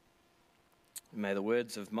May the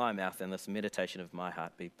words of my mouth and this meditation of my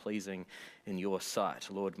heart be pleasing in your sight,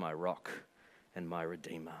 Lord, my rock and my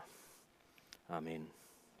redeemer. Amen.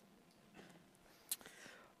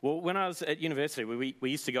 Well, when I was at university, we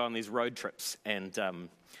used to go on these road trips, and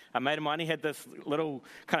a mate of mine, he had this little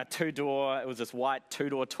kind of two-door, it was this white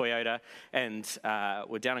two-door Toyota, and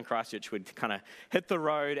we're down in Christchurch, we'd kind of hit the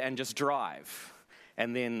road and just drive.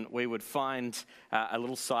 And then we would find a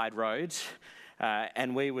little side road,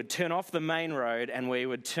 and we would turn off the main road and we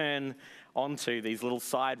would turn onto these little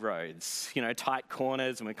side roads, tight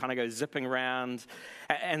corners, and we kind of go zipping around.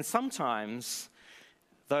 And sometimes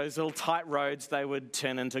those little tight roads, they would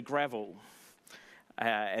turn into gravel.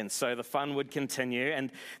 And so the fun would continue.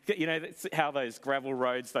 And, that's how those gravel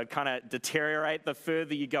roads, they'd kind of deteriorate the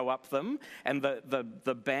further you go up them. And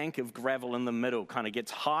the bank of gravel in the middle kind of gets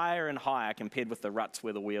higher and higher compared with the ruts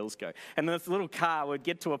where the wheels go. And this little car would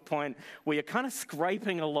get to a point where you're kind of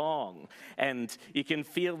scraping along. And you can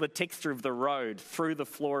feel the texture of the road through the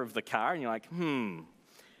floor of the car. And you're like, And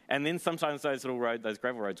then sometimes those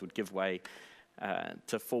gravel roads would give way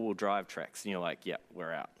to four-wheel drive tracks. And you're like, yeah,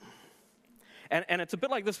 we're out. And it's a bit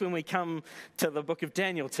like this when we come to the book of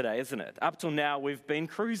Daniel today, isn't it? Up till now, we've been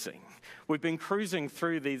cruising. We've been cruising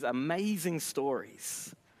through these amazing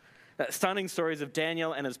stories, stunning stories of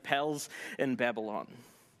Daniel and his pals in Babylon,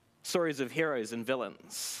 stories of heroes and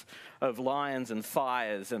villains, of lions and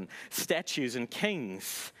fires and statues and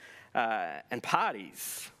kings and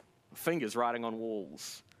parties, fingers writing on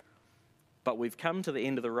walls. But we've come to the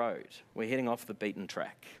end of the road. We're heading off the beaten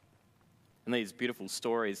track. And these beautiful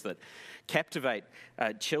stories that captivate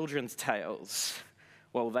children's tales,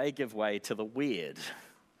 well, they give way to the weird,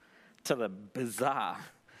 to the bizarre,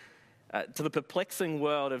 to the perplexing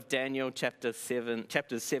world of Daniel chapters 7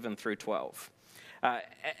 through 12.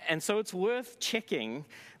 And so it's worth checking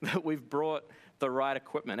that we've brought the right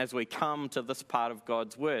equipment as we come to this part of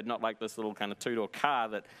God's word, not like this little kind of two-door car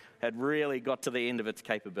that had really got to the end of its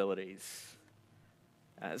capabilities.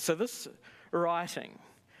 So this writing,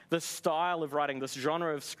 this style of writing, this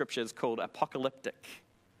genre of scripture is called apocalyptic.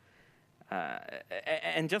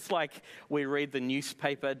 And just like we read the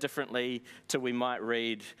newspaper differently to we might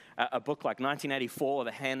read a book like 1984,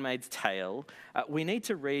 The Handmaid's Tale, we need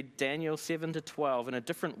to read Daniel 7 to 12 in a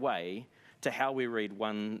different way to how we read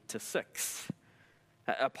 1 to 6.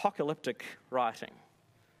 Apocalyptic writing.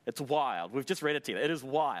 It's wild. We've just read it to you. It is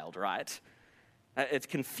wild, right? It's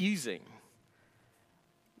confusing.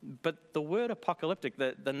 But the word apocalyptic,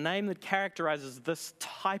 the name that characterizes this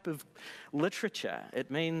type of literature, it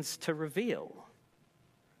means to reveal.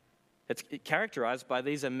 It's characterized by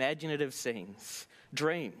these imaginative scenes,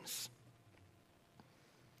 dreams.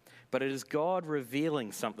 But it is God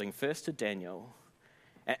revealing something first to Daniel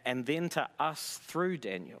and then to us through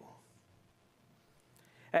Daniel.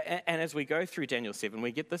 And as we go through Daniel 7,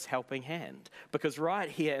 we get this helping hand. Because right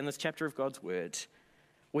here in this chapter of God's word,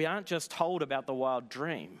 we aren't just told about the wild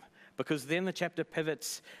dream, because then the chapter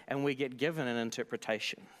pivots and we get given an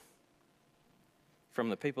interpretation from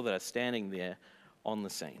the people that are standing there on the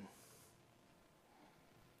scene.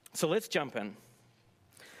 So let's jump in.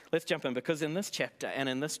 Let's jump in, because in this chapter and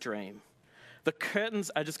in this dream, the curtains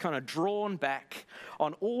are just kind of drawn back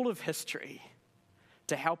on all of history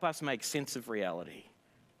to help us make sense of reality,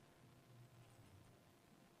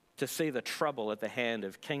 to see the trouble at the hand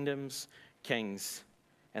of kingdoms, kings,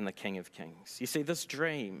 and the King of Kings. You see, this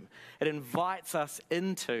dream, it invites us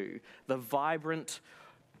into the vibrant,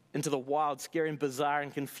 into the wild, scary, and bizarre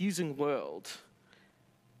and confusing world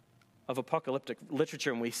of apocalyptic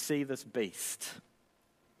literature, and we see this beast.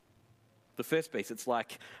 The first beast, it's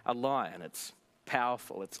like a lion. It's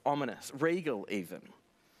powerful, it's ominous, regal even,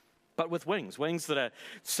 but with wings that are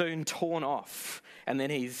soon torn off, and then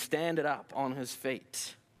he's standing up on his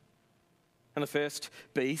feet. And the first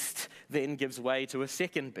beast then gives way to a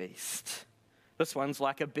second beast. This one's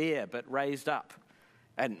like a bear, but raised up.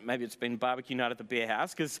 And maybe it's been barbecue night at the bear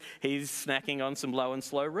house because he's snacking on some low and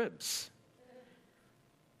slow ribs.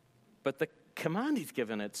 But the command he's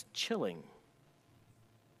given, it's chilling.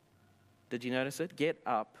 Did you notice it? Get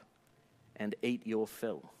up and eat your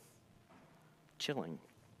fill. Chilling.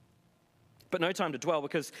 But no time to dwell,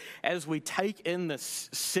 because as we take in this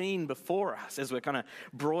scene before us, as we're kind of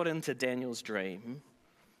brought into Daniel's dream,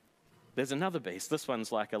 there's another beast. This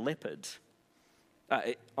one's like a leopard.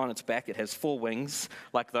 On its back, it has 4 wings,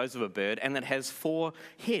 like those of a bird, and it has 4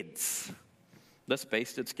 heads. This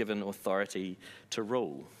beast, it's given authority to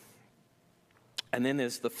rule. And then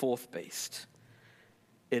there's the 4th beast.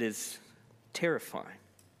 It is terrifying,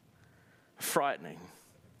 frightening,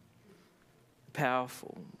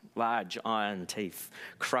 powerful, large iron teeth,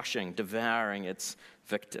 crushing, devouring its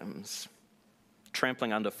victims.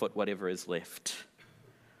 trampling underfoot whatever is left.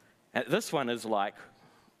 And this one is like,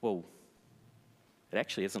 well, it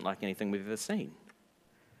actually isn't like anything we've ever seen.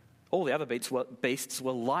 All the other beasts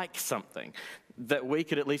were like something that we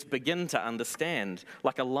could at least begin to understand,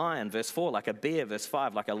 like a lion, verse 4, like a bear, verse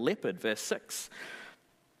 5, like a leopard, verse 6.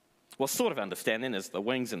 Well, sort of understand then is the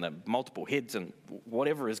wings and the multiple heads and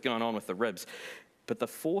whatever is going on with the ribs. But the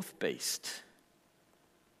fourth beast,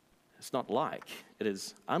 it's not like, it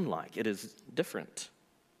is unlike, it is different.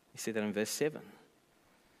 You see that in verse 7.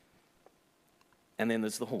 And then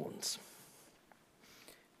there's the horns.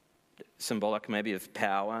 Symbolic maybe of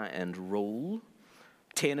power and rule.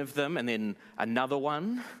 10 of them, and then another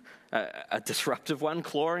one, a disruptive one,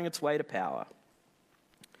 clawing its way to power.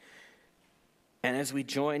 And as we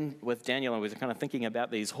join with Daniel and we're kind of thinking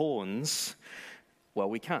about these horns, well,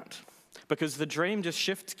 we can't. Because the dream just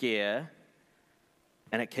shifts gear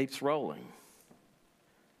and it keeps rolling.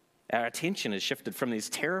 Our attention is shifted from these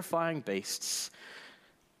terrifying beasts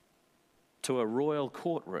to a royal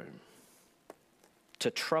courtroom,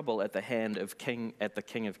 to trouble at the hand of the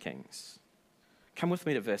King of Kings. Come with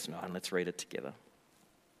me to verse 9. Let's read it together.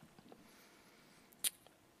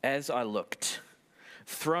 As I looked,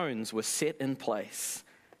 thrones were set in place,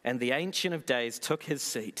 and the Ancient of Days took his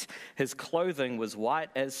seat. His clothing was white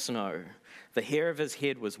as snow. The hair of his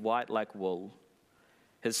head was white like wool.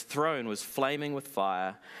 His throne was flaming with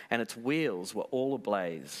fire, and its wheels were all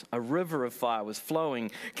ablaze. A river of fire was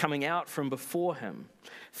flowing, coming out from before him.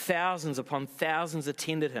 Thousands upon thousands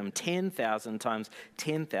attended him. 10,000 times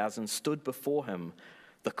 10,000 stood before him.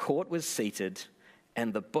 The court was seated,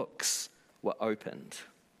 and the books were opened.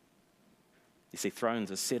 You see,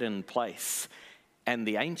 thrones are set in place, and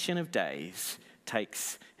the Ancient of Days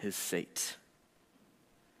takes his seat.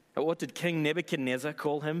 What did King Nebuchadnezzar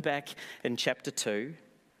call him back in chapter 2?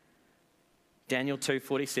 Daniel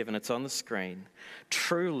 2:47, it's on the screen.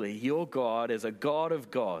 Truly, your God is a God of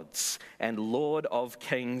gods and Lord of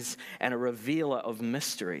kings and a revealer of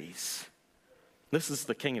mysteries. This is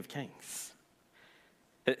the King of Kings.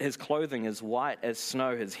 His clothing is white as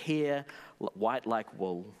snow, his hair white like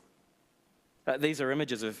wool. These are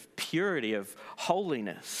images of purity, of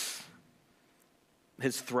holiness.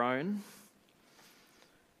 His throne,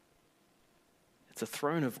 it's a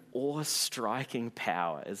throne of awe-striking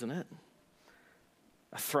power, isn't it?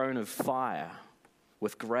 A throne of fire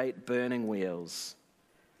with great burning wheels.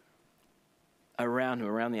 Around him,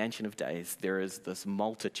 around the Ancient of Days, there is this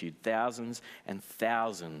multitude, thousands and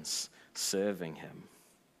thousands serving him.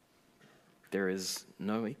 There is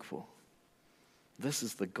no equal. This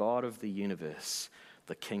is the God of the universe,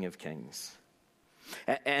 the King of Kings.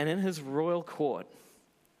 And in his royal court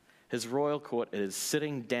is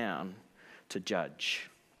sitting down to judge.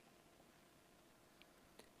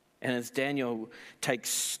 And as Daniel takes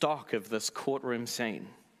stock of this courtroom scene,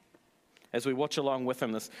 as we watch along with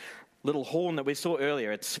him, this little horn that we saw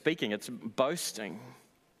earlier, it's speaking, it's boasting.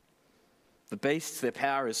 The beasts, their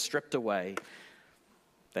power is stripped away.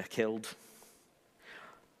 They're killed.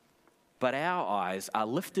 But our eyes are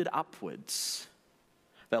lifted upwards.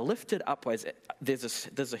 They're lifted upwards.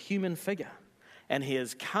 There's a human figure, and he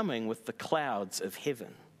is coming with the clouds of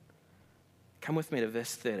heaven. Come with me to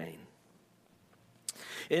verse 13.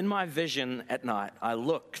 In my vision at night, I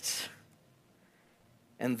looked,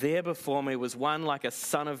 and there before me was one like a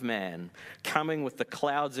son of man, coming with the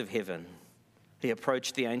clouds of heaven. He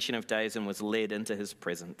approached the Ancient of Days and was led into his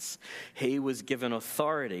presence. He was given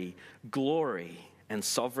authority, glory, and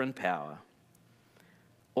sovereign power.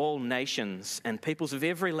 All nations and peoples of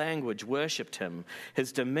every language worshipped him.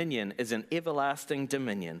 His dominion is an everlasting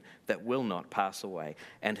dominion that will not pass away,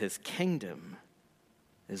 and his kingdom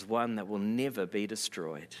is one that will never be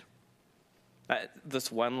destroyed. This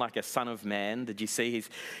one, like a son of man, did you see he's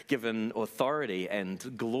given authority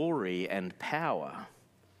and glory and power?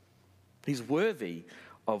 He's worthy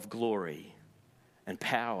of glory and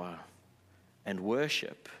power and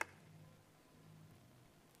worship.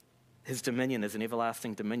 His dominion is an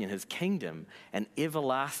everlasting dominion. His kingdom, an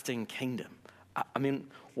everlasting kingdom. I mean,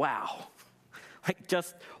 wow. Like,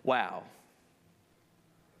 just wow.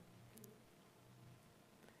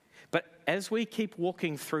 But as we keep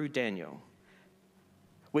walking through Daniel,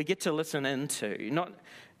 we get to listen into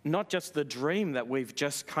not just the dream that we've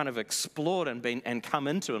just kind of explored and come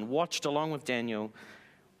into and watched along with Daniel,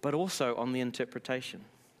 but also on the interpretation.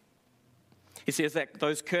 He says that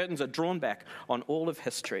those curtains are drawn back on all of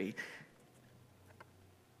history,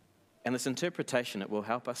 and this interpretation, it will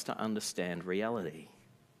help us to understand reality,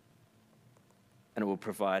 and it will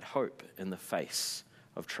provide hope in the face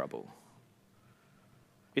of trouble.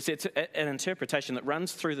 You see, it's an interpretation that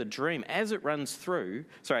runs through the dream as it runs through,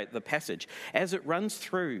 the passage. As it runs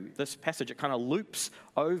through this passage, it kind of loops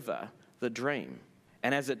over the dream.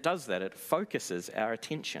 And as it does that, it focuses our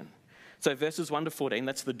attention. So verses 1 to 14,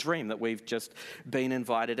 that's the dream that we've just been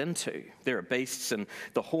invited into. There are beasts and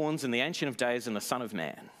the horns and the Ancient of Days and the Son of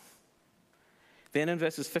Man. Then in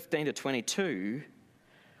verses 15 to 22,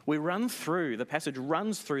 the passage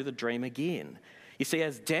runs through the dream again. You see,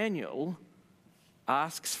 as Daniel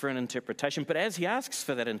asks for an interpretation, but as he asks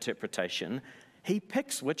for that interpretation, he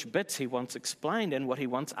picks which bits he wants explained and what he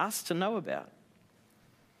wants us to know about.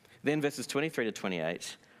 Then verses 23 to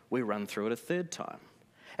 28, we run through it a third time.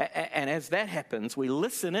 And as that happens, we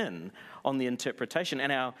listen in on the interpretation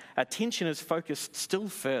and our attention is focused still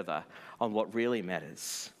further on what really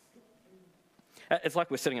matters. It's like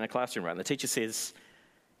we're sitting in a classroom, right? And the teacher says,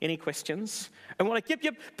 any questions? And we're like,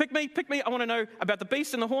 yep, pick me. I want to know about the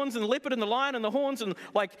beast and the horns and the leopard and the lion and the horns and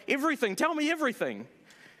like everything. Tell me everything.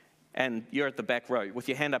 And you're at the back row with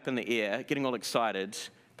your hand up in the air, getting all excited.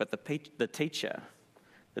 But the teacher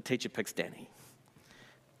picks Danny.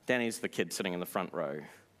 Danny's the kid sitting in the front row.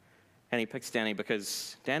 And he picks Danny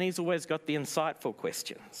because Danny's always got the insightful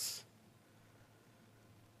questions.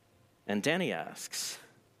 And Danny asks,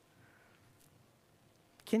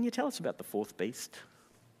 can you tell us about the fourth beast?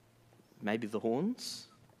 Maybe the horns?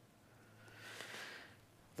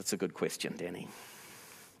 That's a good question, Danny.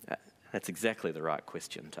 That's exactly the right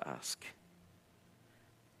question to ask.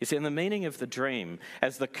 You see, in the meaning of the dream,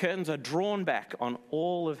 as the curtains are drawn back on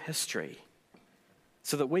all of history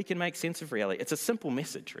so that we can make sense of reality, it's a simple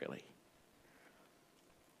message, really.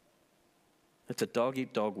 It's a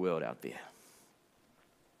dog-eat-dog world out there.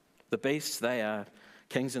 The beasts, they are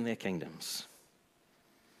kings in their kingdoms.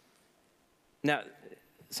 Now,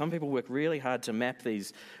 some people work really hard to map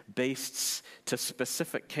these beasts to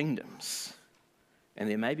specific kingdoms, and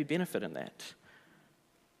there may be benefit in that.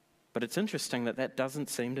 But it's interesting that doesn't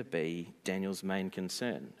seem to be Daniel's main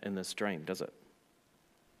concern in this dream, does it?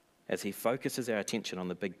 As he focuses our attention on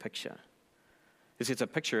the big picture. It's a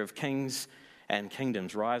picture of kings and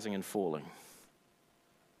kingdoms rising and falling,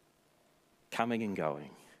 coming and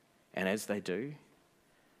going. And as they do,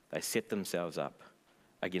 they set themselves up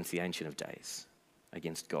against the Ancient of Days,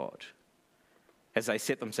 against God. As they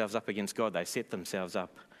set themselves up against God, they set themselves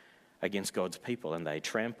up against God's people and they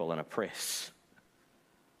trample and oppress.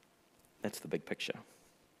 That's the big picture.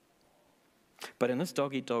 But in this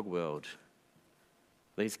dog-eat-dog world,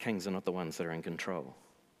 these kings are not the ones that are in control.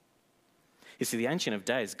 You see, the Ancient of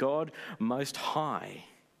Days, God Most High,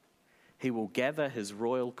 he will gather his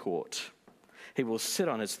royal court. He will sit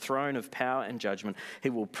on his throne of power and judgment. He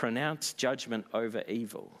will pronounce judgment over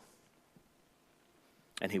evil.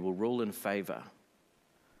 And he will rule in favor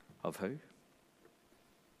of who?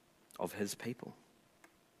 Of his people.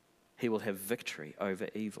 He will have victory over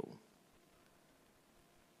evil.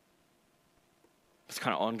 This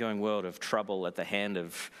kind of ongoing world of trouble at the hand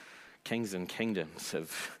of kings and kingdoms,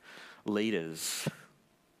 of leaders.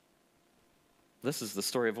 This is the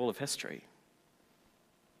story of all of history.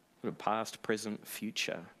 Past, present,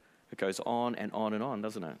 future. It goes on and on and on,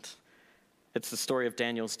 doesn't it? It's the story of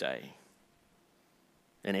Daniel's day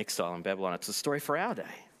in exile in Babylon. It's a story for our day.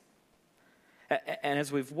 And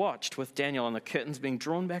as we've watched with Daniel and the curtains being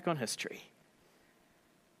drawn back on history,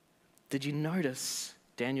 did you notice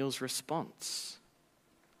Daniel's response?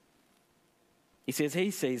 He says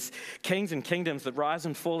he sees kings and kingdoms that rise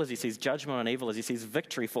and fall, as he sees judgment on evil, as he sees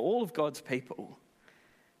victory for all of God's people.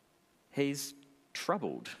 He's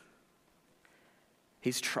troubled.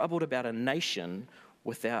 He's troubled about a nation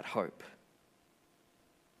without hope.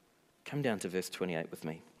 Come down to verse 28 with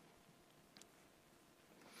me.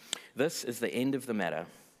 This is the end of the matter.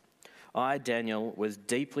 I, Daniel, was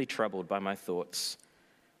deeply troubled by my thoughts,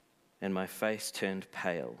 and my face turned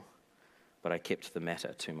pale, but I kept the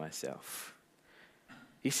matter to myself.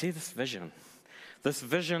 You see this vision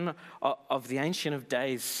of the Ancient of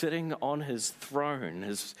Days sitting on his throne,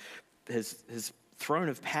 his throne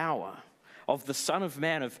of power, of the Son of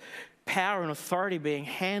Man, of power and authority being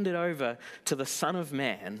handed over to the Son of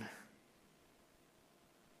Man.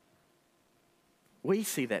 We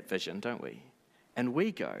see that vision, don't we? And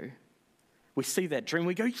we see that dream,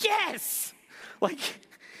 we go, yes! Like,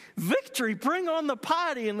 victory, bring on the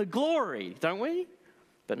party and the glory, don't we?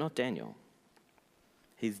 But not Daniel.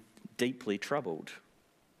 He's deeply troubled.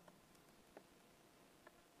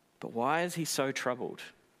 But why is he so troubled?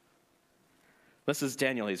 This is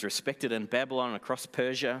Daniel. He's respected in Babylon and across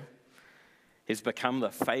Persia. He's become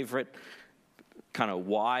the favorite kind of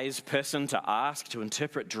wise person to ask, to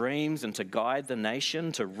interpret dreams and to guide the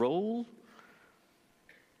nation, to rule.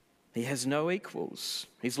 He has no equals.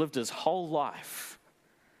 He's lived his whole life,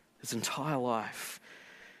 his entire life,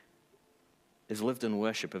 is lived in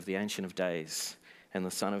worship of the Ancient of Days and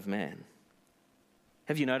the Son of Man.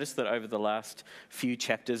 Have you noticed that over the last few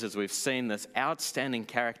chapters, as we've seen this outstanding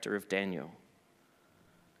character of Daniel?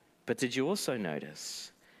 But did you also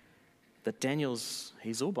notice that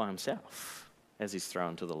he's all by himself as he's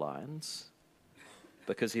thrown to the lions,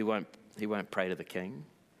 because he won't pray to the king?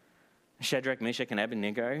 Shadrach, Meshach, and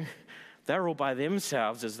Abednego, they're all by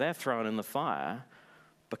themselves as they're thrown in the fire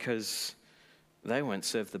because they won't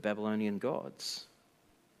serve the Babylonian gods.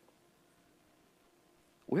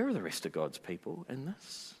 Where are the rest of God's people in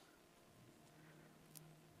this?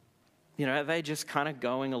 Are they just kind of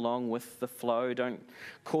going along with the flow? Don't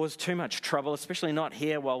cause too much trouble, especially not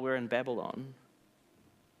here while we're in Babylon.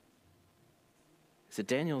 So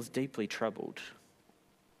Daniel's deeply troubled.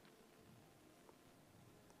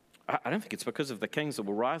 I don't think it's because of the kings that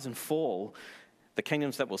will rise and fall, the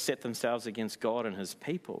kingdoms that will set themselves against God and his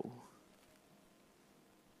people.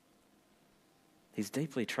 He's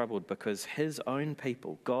deeply troubled because his own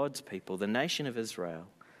people, God's people, the nation of Israel,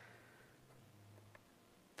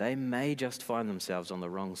 they may just find themselves on the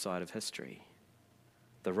wrong side of history,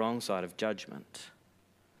 the wrong side of judgment,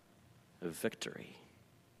 of victory.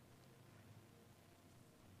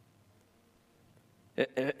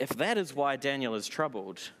 If that is why Daniel is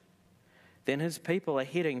troubled, then his people are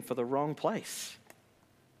heading for the wrong place.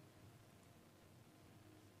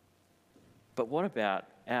 But what about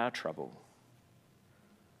our trouble?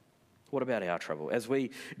 What about our trouble? As we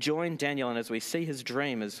join Daniel and as we see his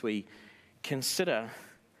dream, as we consider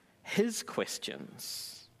his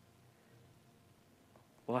questions,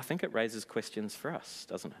 well, I think it raises questions for us,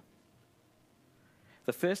 doesn't it?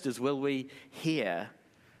 The first is, will we hear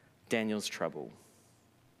Daniel's trouble?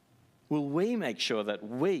 Will we make sure that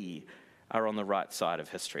we are on the right side of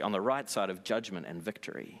history, on the right side of judgment and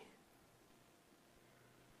victory?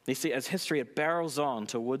 You see, as history, it barrels on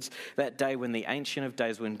towards that day when the Ancient of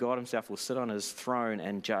Days, when God himself will sit on his throne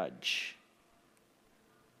and judge.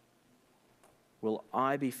 Will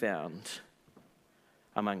I be found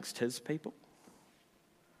amongst his people?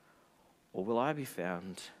 Or will I be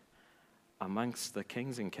found amongst the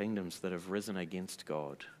kings and kingdoms that have risen against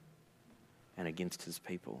God and against his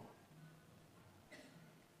people?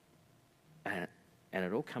 And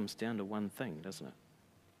it all comes down to one thing, doesn't it?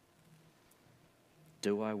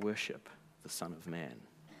 Do I worship the Son of Man?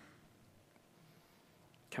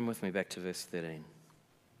 Come with me back to verse 13.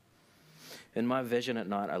 In my vision at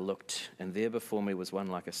night I looked, and there before me was one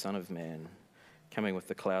like a son of man, coming with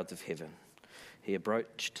the clouds of heaven. He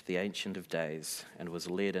approached the Ancient of Days and was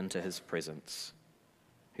led into his presence,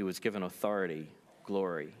 who was given authority,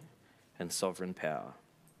 glory, and sovereign power.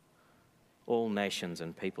 All nations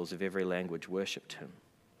and peoples of every language worshipped him.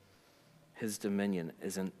 His dominion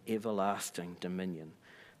is an everlasting dominion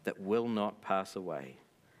that will not pass away,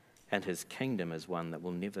 and his kingdom is one that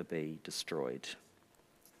will never be destroyed.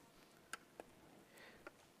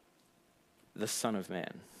 The Son of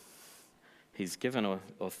Man, he's given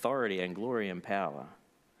authority and glory and power.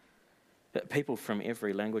 That people from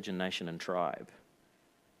every language and nation and tribe,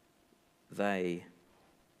 they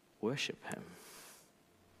worship him.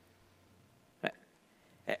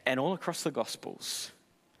 And all across the Gospels,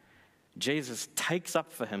 Jesus takes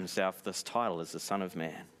up for himself this title as the Son of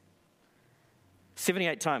Man.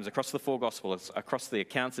 78 times across the four Gospels, across the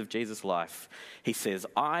accounts of Jesus' life, he says,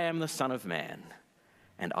 I am the Son of Man,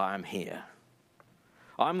 and I am here.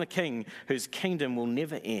 I'm the King whose kingdom will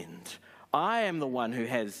never end. I am the one who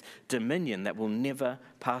has dominion that will never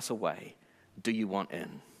pass away. Do you want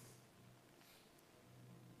in?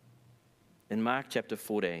 In Mark chapter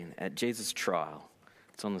 14, at Jesus' trial,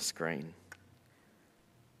 it's on the screen.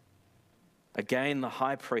 Again, the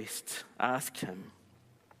high priest asked him,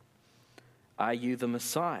 are you the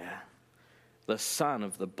Messiah, the Son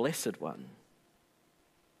of the Blessed One?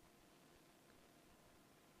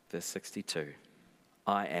 Verse 62,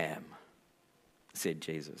 I am, said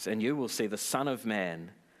Jesus, and you will see the Son of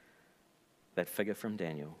Man, that figure from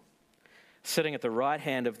Daniel, sitting at the right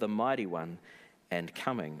hand of the Mighty One and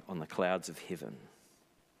coming on the clouds of heaven.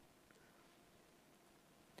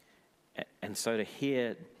 And so to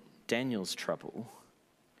hear Daniel's trouble,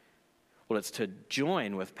 well, it's to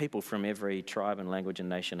join with people from every tribe and language and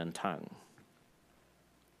nation and tongue,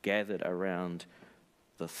 gathered around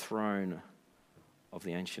the throne of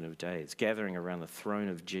the Ancient of Days, gathering around the throne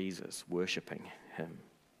of Jesus, worshipping him.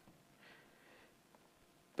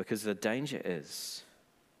 Because the danger is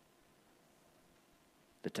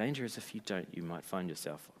if you don't, you might find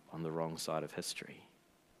yourself on the wrong side of history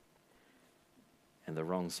and the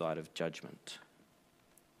wrong side of judgment.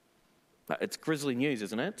 It's grisly news,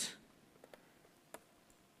 isn't it?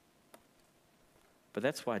 But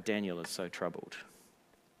that's why Daniel is so troubled.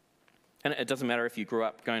 And it doesn't matter if you grew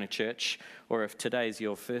up going to church or if today's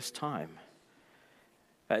your first time.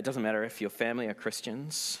 It doesn't matter if your family are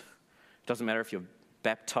Christians. It doesn't matter if you're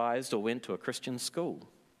baptized or went to a Christian school.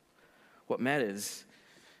 What matters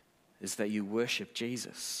is that you worship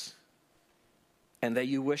Jesus. And that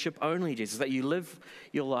you worship only Jesus. That you live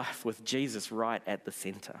your life with Jesus right at the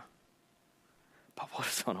center. But what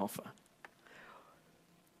is on offer?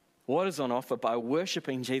 What is on offer by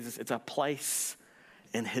worshiping Jesus? It's a place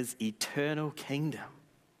in his eternal kingdom,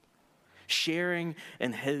 sharing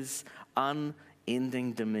in his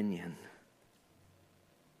unending dominion.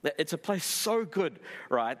 It's a place so good,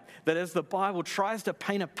 right, that as the Bible tries to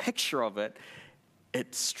paint a picture of it,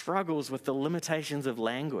 it struggles with the limitations of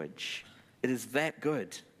language. It is that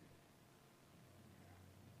good.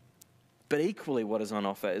 But equally, what is on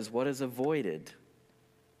offer is what is avoided.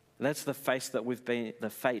 That's the fate that we've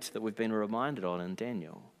been reminded on in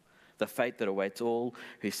Daniel. The fate that awaits all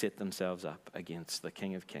who set themselves up against the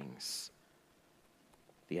King of Kings,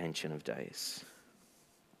 the Ancient of Days.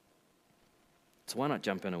 So why not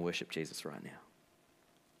jump in and worship Jesus right now?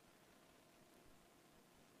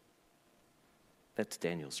 That's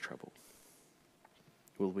Daniel's trouble.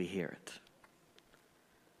 Will we hear it?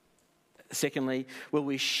 Secondly, will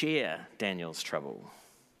we share Daniel's trouble?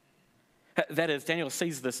 That is, Daniel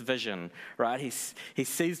sees this vision, right? He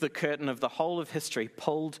sees the curtain of the whole of history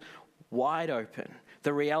pulled wide open.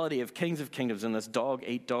 The reality of kings of kingdoms in this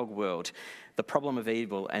dog-eat-dog world. The problem of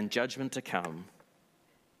evil and judgment to come.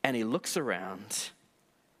 And he looks around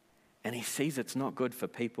and he sees it's not good for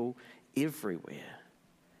people everywhere.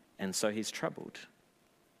 And so he's troubled.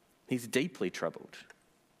 He's deeply troubled.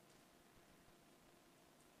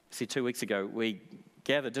 See, 2 weeks ago we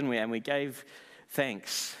gathered, didn't we? And we gave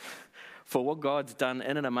thanks for what God's done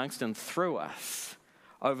in and amongst and through us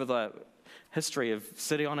over the history of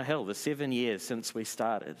City on a Hill, the 7 years since we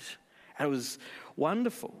started. And it was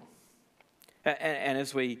wonderful. And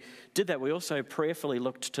as we did that, we also prayerfully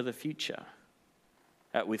looked to the future.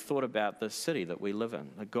 We thought about the city that we live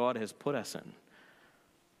in, that God has put us in,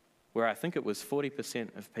 where I think it was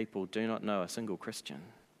 40% of people do not know a single Christian.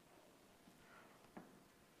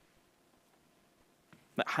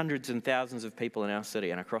 Hundreds and thousands of people in our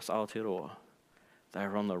city and across Aotearoa, they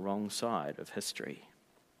are on the wrong side of history.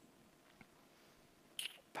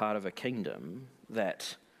 Part of a kingdom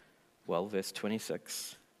that, well, verse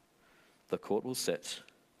 26, the court will sit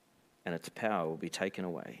and its power will be taken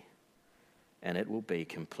away and it will be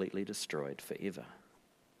completely destroyed forever.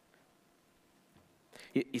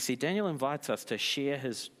 You see, Daniel invites us to share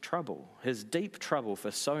his trouble, his deep trouble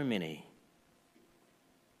for so many,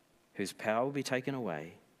 whose power will be taken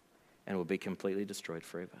away and will be completely destroyed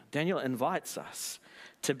forever. Daniel invites us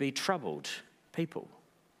to be troubled people,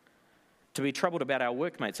 to be troubled about our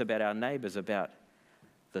workmates, about our neighbours, about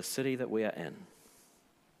the city that we are in,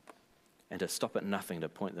 and to stop at nothing to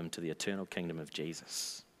point them to the eternal kingdom of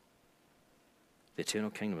Jesus, the eternal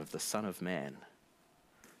kingdom of the Son of Man.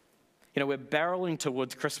 You know, we're barreling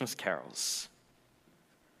towards Christmas carols,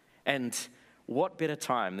 and what better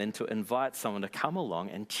time than to invite someone to come along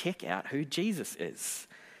and check out who Jesus is?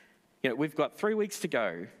 You know, we've got 3 weeks to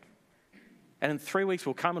go, and in 3 weeks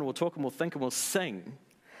we'll come and we'll talk and we'll think and we'll sing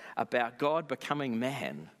about God becoming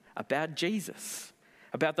man, about Jesus,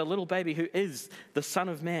 about the little baby who is the Son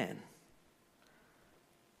of Man.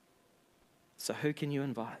 So who can you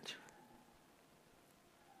invite?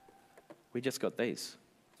 We just got these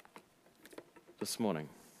this morning.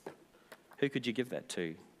 Who could you give that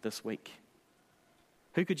to this week?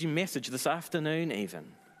 Who could you message this afternoon even?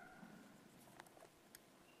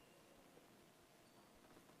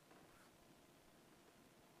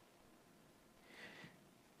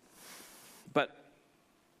 But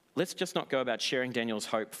let's just not go about sharing Daniel's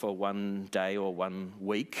hope for one day or 1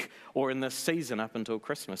 week or in this season up until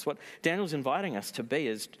Christmas. What Daniel's inviting us to be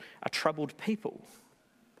is a troubled people.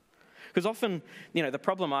 Because often, you know, the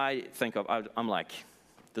problem I think of, I'm like,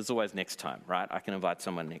 there's always next time, right? I can invite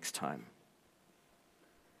someone next time.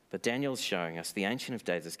 But Daniel's showing us the Ancient of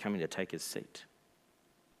Days is coming to take his seat.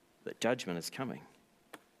 That judgment is coming.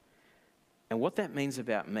 And what that means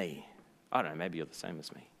about me, I don't know, maybe you're the same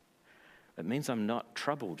as me. It means I'm not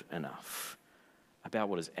troubled enough about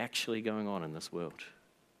what is actually going on in this world.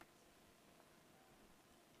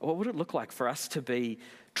 What would it look like for us to be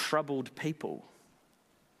troubled people?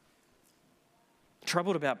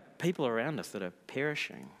 Troubled about people around us that are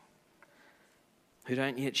perishing, who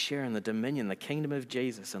don't yet share in the dominion, the kingdom of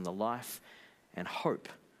Jesus, and the life and hope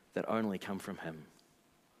that only come from him.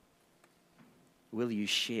 Will you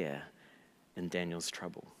share in Daniel's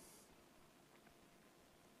trouble.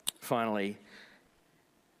 Finally,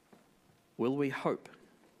 will we hope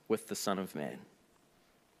with the Son of Man?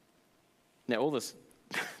 Now, all this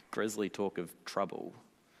grisly talk of trouble,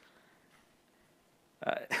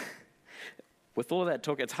 with all of that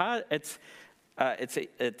talk, it's hard. It's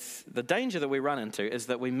the danger that we run into is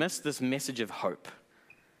that we miss this message of hope,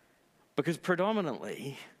 because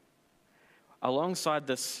predominantly, alongside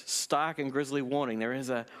this stark and grisly warning, there is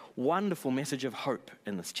a wonderful message of hope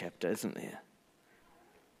in this chapter, isn't there?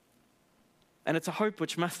 And it's a hope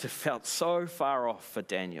which must have felt so far off for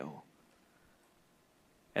Daniel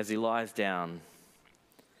as he lies down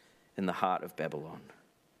in the heart of Babylon,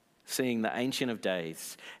 seeing the Ancient of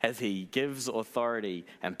Days as he gives authority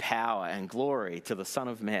and power and glory to the Son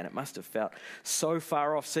of Man. It must have felt so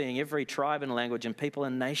far off, seeing every tribe and language and people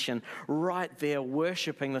and nation right there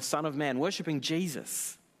worshipping the Son of Man, worshipping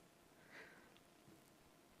Jesus.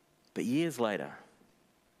 But years later,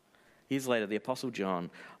 the Apostle John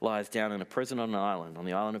lies down in a prison on the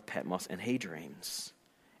island of Patmos, and he dreams.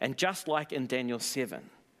 And just like in Daniel 7,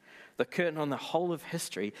 the curtain on the whole of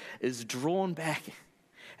history is drawn back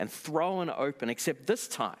and thrown open, except this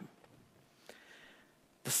time,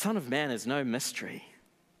 the Son of Man is no mystery.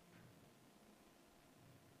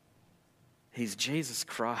 He's Jesus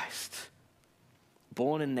Christ,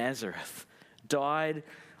 born in Nazareth, died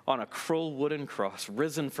on a cruel wooden cross,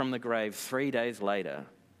 risen from the grave 3 days later.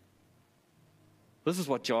 This is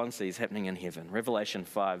what John sees happening in heaven. Revelation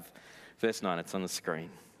 5, verse 9, it's on the screen.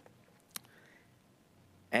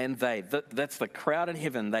 And that's the crowd in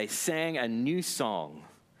heaven, they sang a new song,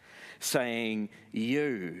 saying,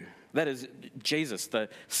 you, that is Jesus, the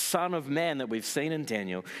Son of Man that we've seen in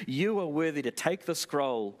Daniel, you are worthy to take the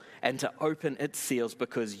scroll and to open its seals,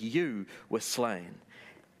 because you were slain.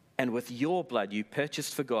 And with your blood you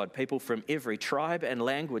purchased for God people from every tribe and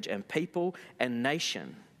language and people and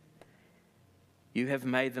nation. You have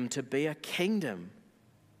made them to be a kingdom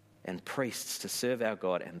and priests to serve our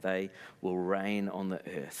God, and they will reign on the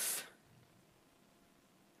earth.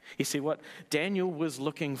 You see, what Daniel was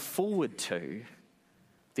looking forward to,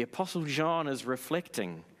 the Apostle John is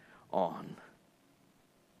reflecting on.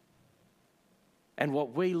 And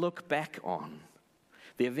what we look back on,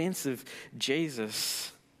 the events of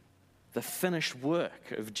Jesus, the finished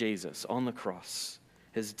work of Jesus on the cross,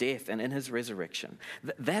 his death and in his resurrection,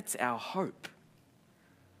 that's our hope.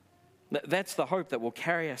 That's the hope that will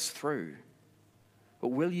carry us through. But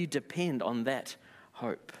will you depend on that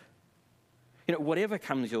hope? You know, whatever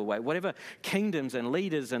comes your way, whatever kingdoms and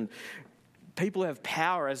leaders and people who have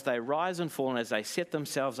power as they rise and fall and as they set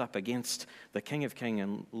themselves up against the King of Kings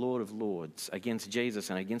and Lord of Lords, against Jesus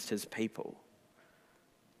and against his people,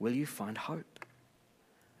 will you find hope?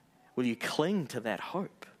 Will you cling to that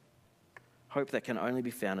hope? Hope that can only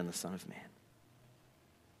be found in the Son of Man.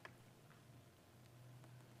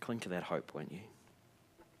 Cling to that hope, won't you?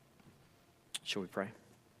 Shall we pray?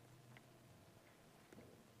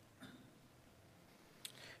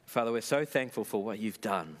 Father, we're so thankful for what you've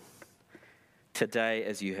done today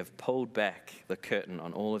as you have pulled back the curtain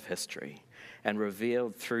on all of history and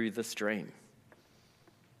revealed through this dream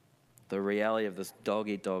the reality of this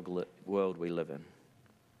dog-eat-dog world we live in.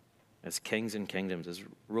 As kings and kingdoms, as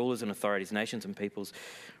rulers and authorities, nations and peoples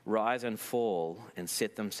rise and fall and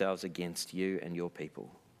set themselves against you and your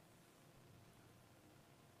people.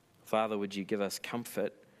 Father, would you give us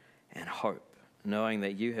comfort and hope, knowing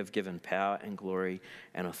that you have given power and glory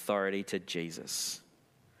and authority to Jesus,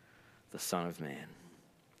 the Son of Man,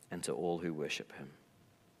 and to all who worship him.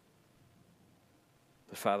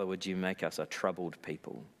 But Father, would you make us a troubled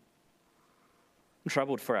people,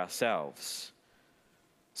 troubled for ourselves,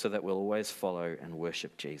 so that we'll always follow and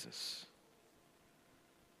worship Jesus.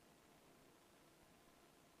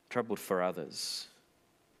 Troubled for others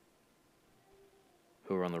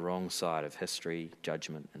who are on the wrong side of history,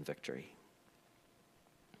 judgment, and victory.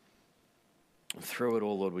 And through it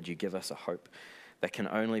all, Lord, would you give us a hope that can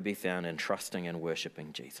only be found in trusting and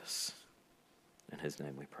worshipping Jesus. In his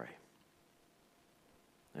name we pray.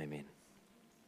 Amen.